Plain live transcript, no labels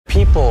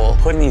people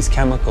putting these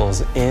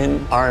chemicals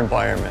in our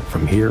environment.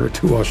 From here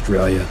to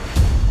Australia.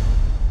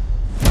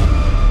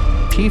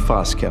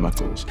 PFAS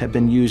chemicals have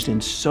been used in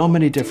so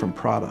many different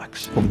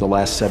products over the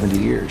last 70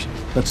 years.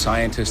 But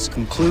scientists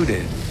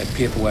concluded that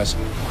PFOS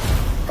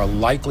are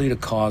likely to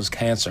cause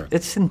cancer.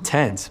 It's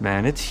intense,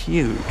 man. It's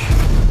huge.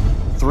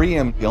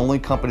 3M, the only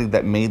company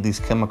that made these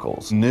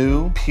chemicals,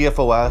 knew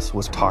PFOS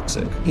was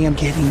toxic. And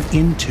getting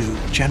into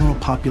general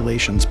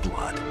population's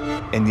blood.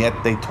 And yet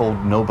they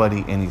told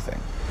nobody anything.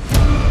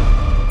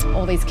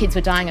 All these kids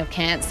were dying of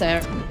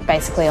cancer.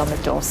 Basically on the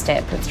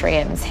doorstep of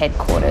 3M's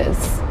headquarters.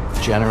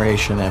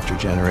 Generation after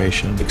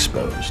generation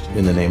exposed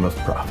in the name of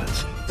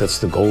profits. That's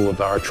the goal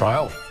of our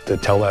trial, to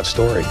tell that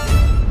story.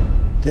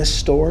 This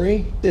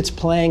story, it's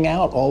playing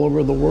out all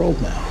over the world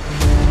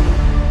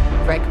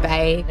now. Wreck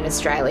Bay in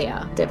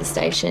Australia,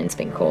 devastation's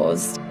been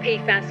caused.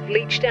 PFAS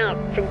leached out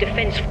from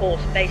Defence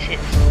Force bases.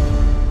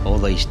 All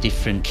these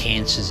different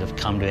cancers have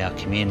come to our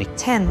community.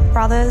 10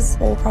 brothers,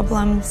 all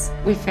problems.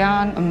 We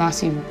found a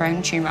massive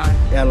brain tumour.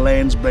 Our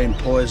land's been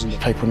poisoned.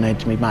 People need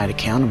to be made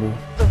accountable.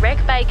 The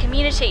Wreck Bay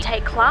community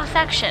take class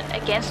action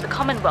against the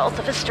Commonwealth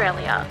of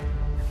Australia.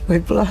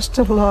 We've lost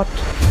a lot.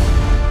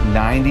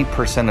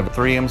 90% of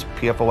 3M's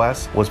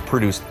PFOS was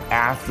produced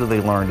after they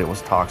learned it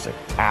was toxic,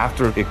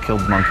 after it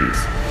killed monkeys.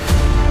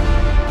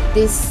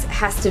 This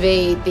has to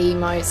be the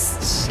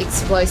most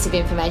explosive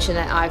information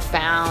that I've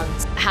found.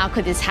 How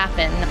could this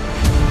happen?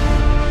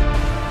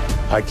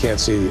 I can't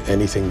see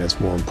anything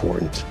that's more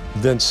important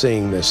than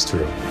seeing this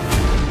through.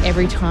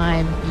 Every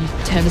time you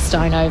turn a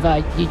stone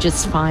over, you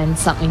just find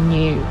something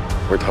new.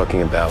 We're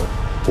talking about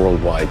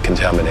worldwide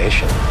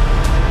contamination.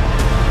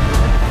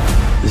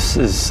 This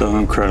is so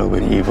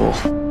incredibly evil.